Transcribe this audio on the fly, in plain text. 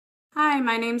Hi,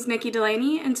 my name's Nikki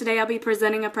Delaney, and today I'll be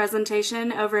presenting a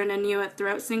presentation over an Inuit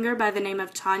throat singer by the name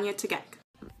of Tanya Tagaq.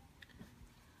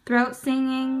 Throat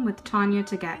Singing with Tanya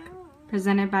Tagaq,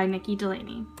 presented by Nikki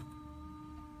Delaney.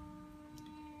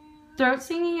 Throat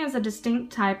singing is a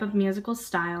distinct type of musical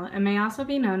style and may also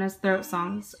be known as throat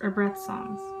songs or breath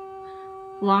songs.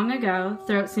 Long ago,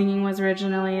 throat singing was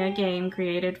originally a game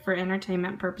created for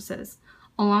entertainment purposes,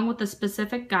 along with a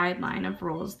specific guideline of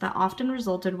rules that often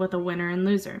resulted with a winner and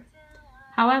loser.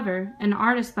 However, an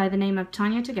artist by the name of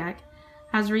Tanya Tagaq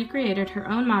has recreated her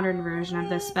own modern version of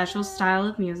this special style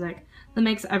of music that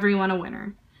makes everyone a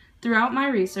winner. Throughout my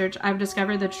research, I've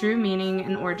discovered the true meaning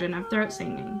and origin of throat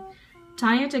singing,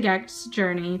 Tanya Tagaq's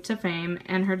journey to fame,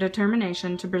 and her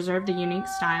determination to preserve the unique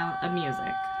style of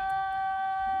music.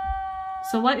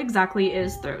 So what exactly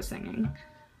is throat singing?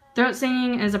 Throat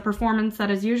singing is a performance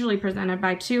that is usually presented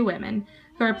by two women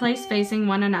who are placed facing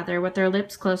one another with their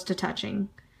lips close to touching.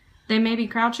 They may be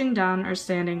crouching down or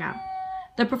standing up.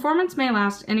 The performance may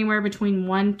last anywhere between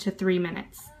 1 to 3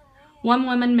 minutes. One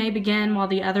woman may begin while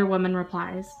the other woman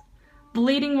replies. The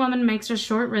leading woman makes a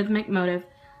short rhythmic motive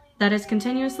that is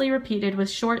continuously repeated with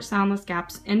short soundless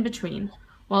gaps in between,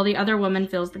 while the other woman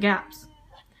fills the gaps.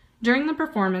 During the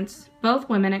performance, both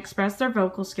women express their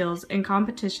vocal skills in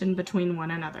competition between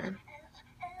one another.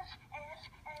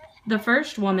 The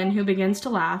first woman who begins to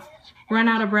laugh, run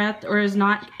out of breath, or is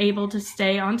not able to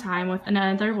stay on time with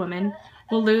another woman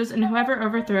will lose, and whoever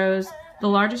overthrows the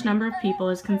largest number of people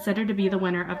is considered to be the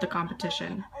winner of the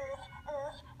competition.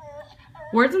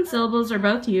 Words and syllables are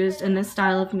both used in this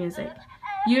style of music.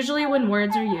 Usually when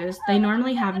words are used, they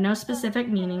normally have no specific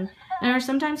meaning and are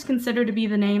sometimes considered to be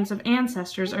the names of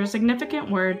ancestors or a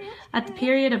significant word at the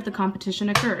period of the competition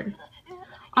occurred.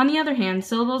 On the other hand,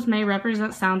 syllables may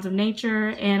represent sounds of nature,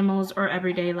 animals, or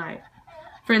everyday life.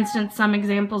 For instance, some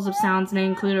examples of sounds may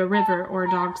include a river or a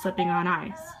dog slipping on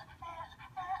ice.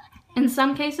 In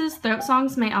some cases, throat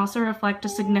songs may also reflect a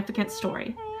significant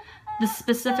story. The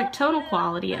specific tonal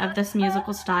quality of this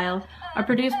musical style are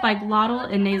produced by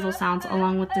glottal and nasal sounds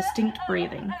along with distinct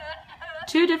breathing.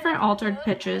 Two different altered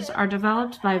pitches are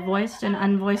developed by voiced and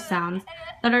unvoiced sounds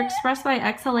that are expressed by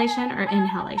exhalation or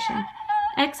inhalation.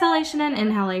 Exhalation and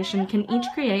inhalation can each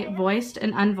create voiced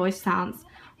and unvoiced sounds,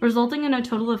 resulting in a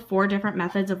total of 4 different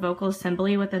methods of vocal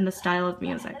assembly within the style of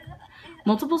music.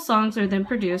 Multiple songs are then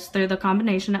produced through the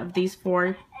combination of these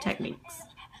 4 techniques.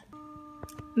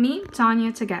 Meet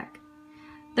Tanya Tagaq.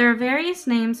 There are various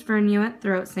names for Inuit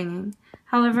throat singing.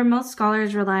 However, most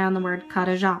scholars rely on the word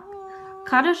Tagaq.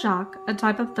 Tagaq, a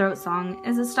type of throat song,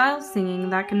 is a style of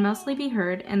singing that can mostly be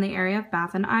heard in the area of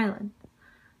Baffin Island.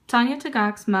 Tanya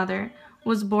Tagaq's mother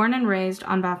was born and raised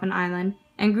on Baffin Island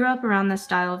and grew up around this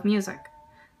style of music.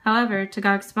 However,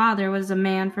 Tagaq's father was a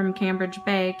man from Cambridge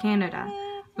Bay, Canada,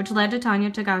 which led to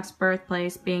Tanya Tagaq's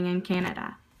birthplace being in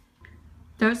Canada.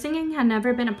 Throat singing had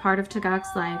never been a part of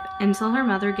Tagaq's life until her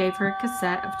mother gave her a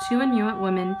cassette of 2 Inuit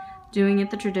women doing it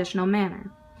the traditional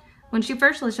manner. When she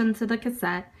first listened to the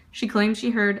cassette, she claimed she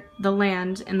heard the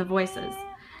land in the voices,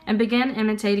 and began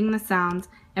imitating the sounds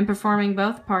and performing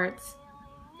both parts.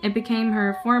 It became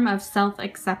her form of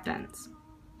self-acceptance.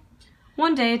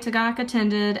 One day, Tagaq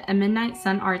attended a Midnight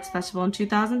Sun Arts Festival in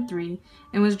 2003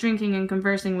 and was drinking and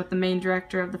conversing with the main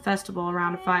director of the festival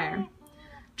around a fire.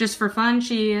 Just for fun,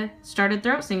 she started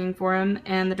throat singing for him,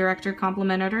 and the director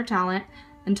complimented her talent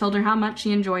and told her how much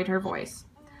she enjoyed her voice.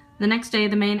 The next day,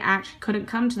 the main act couldn't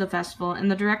come to the festival, and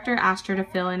the director asked her to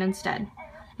fill in instead.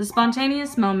 The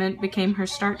spontaneous moment became her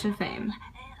start to fame.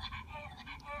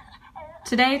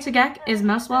 Today, Tagaq is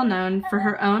most well known for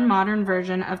her own modern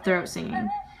version of throat singing.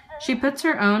 She puts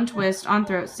her own twist on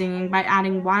throat singing by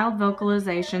adding wild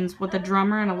vocalizations with a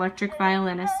drummer and electric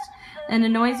violinist and a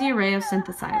noisy array of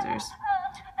synthesizers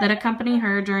that accompany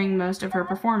her during most of her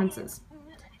performances.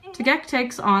 Tagaq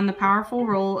takes on the powerful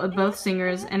role of both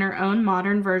singers in her own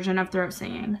modern version of throat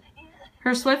singing.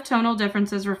 Her swift tonal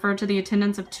differences refer to the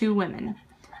attendance of 2 women.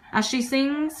 As she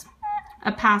sings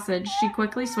a passage, she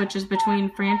quickly switches between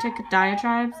frantic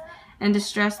diatribes and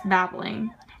distressed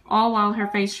babbling, all while her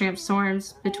face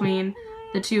transforms between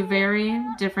the 2 very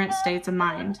different states of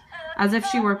mind, as if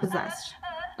she were possessed.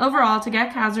 Overall, Tagaq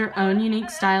has her own unique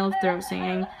style of throat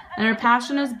singing, and her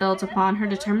passion is built upon her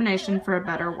determination for a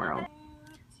better world.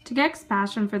 Tagaq's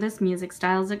passion for this music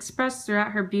style is expressed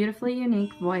throughout her beautifully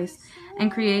unique voice and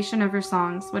creation of her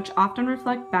songs, which often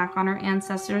reflect back on her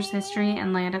ancestors' history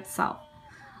and land itself.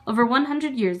 Over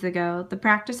 100 years ago, the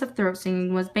practice of throat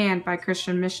singing was banned by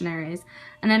Christian missionaries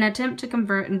in an attempt to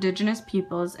convert Indigenous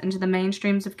peoples into the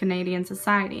mainstreams of Canadian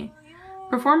society.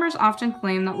 Performers often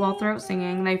claim that while throat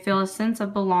singing, they feel a sense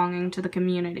of belonging to the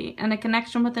community and a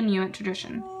connection with the Inuit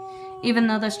tradition. even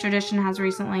though this tradition has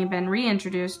recently been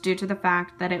reintroduced due to the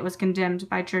fact that it was condemned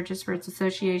by churches for its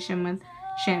association with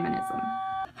shamanism.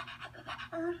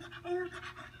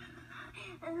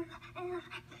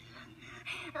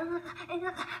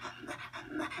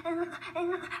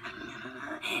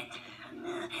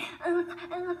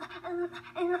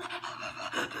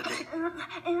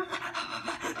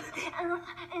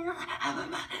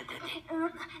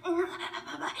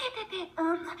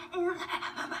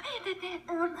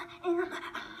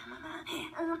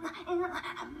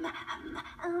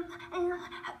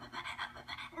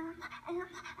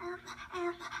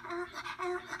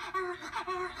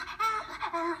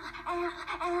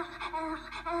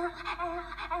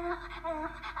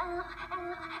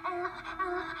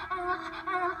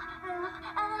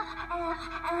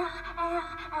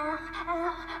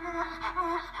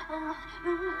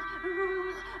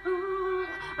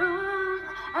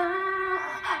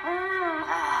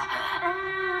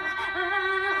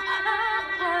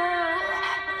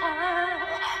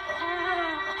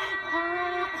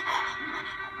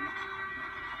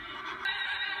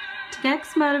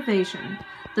 Tagaq's motivation.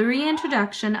 The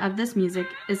reintroduction of this music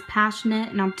is passionate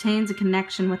and obtains a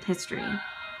connection with history,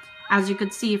 as you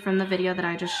could see from the video that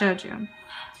I just showed you.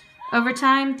 Over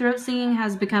time, throat singing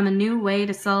has become a new way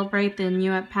to celebrate the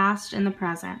Inuit past and the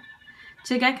present.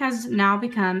 Tagaq has now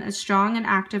become a strong and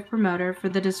active promoter for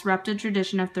the disrupted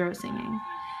tradition of throat singing.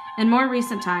 In more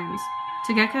recent times,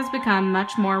 Tagaq has become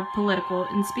much more political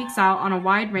and speaks out on a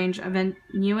wide range of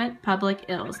Inuit public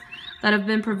ills that have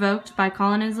been provoked by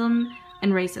colonialism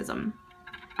and racism.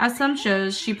 As some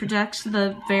shows, she protects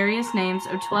the various names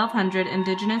of 1,200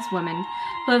 Indigenous women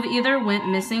who have either went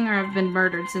missing or have been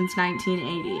murdered since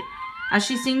 1980, as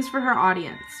she sings for her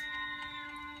audience.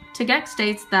 Tagaq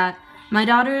states that, "My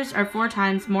daughters are 4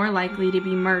 times more likely to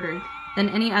be murdered than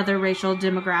any other racial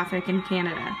demographic in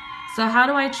Canada. So how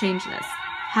do I change this?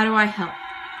 How do I help?"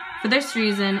 For this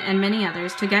reason and many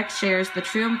others, Tagaq shares the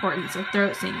true importance of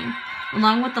throat singing,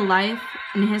 along with the life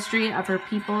and history of her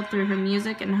people through her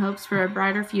music and hopes for a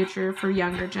brighter future for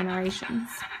younger generations.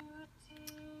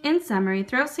 In summary,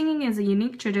 throat singing is a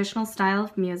unique traditional style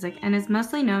of music and is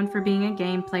mostly known for being a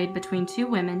game played between 2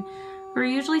 women who are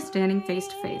usually standing face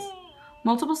to face.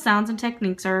 Multiple sounds and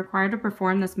techniques are required to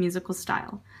perform this musical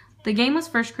style. The game was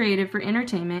first created for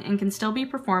entertainment and can still be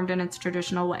performed in its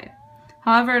traditional way.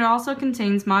 However, it also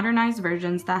contains modernized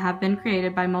versions that have been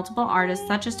created by multiple artists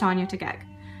such as Tanya,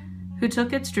 who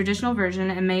took its traditional version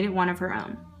and made it one of her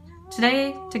own.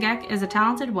 Today, Tagaq is a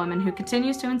talented woman who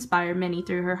continues to inspire many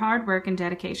through her hard work and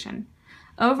dedication.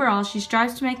 Overall, she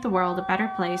strives to make the world a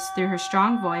better place through her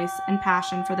strong voice and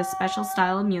passion for this special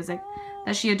style of music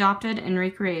that she adopted and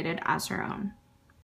recreated as her own.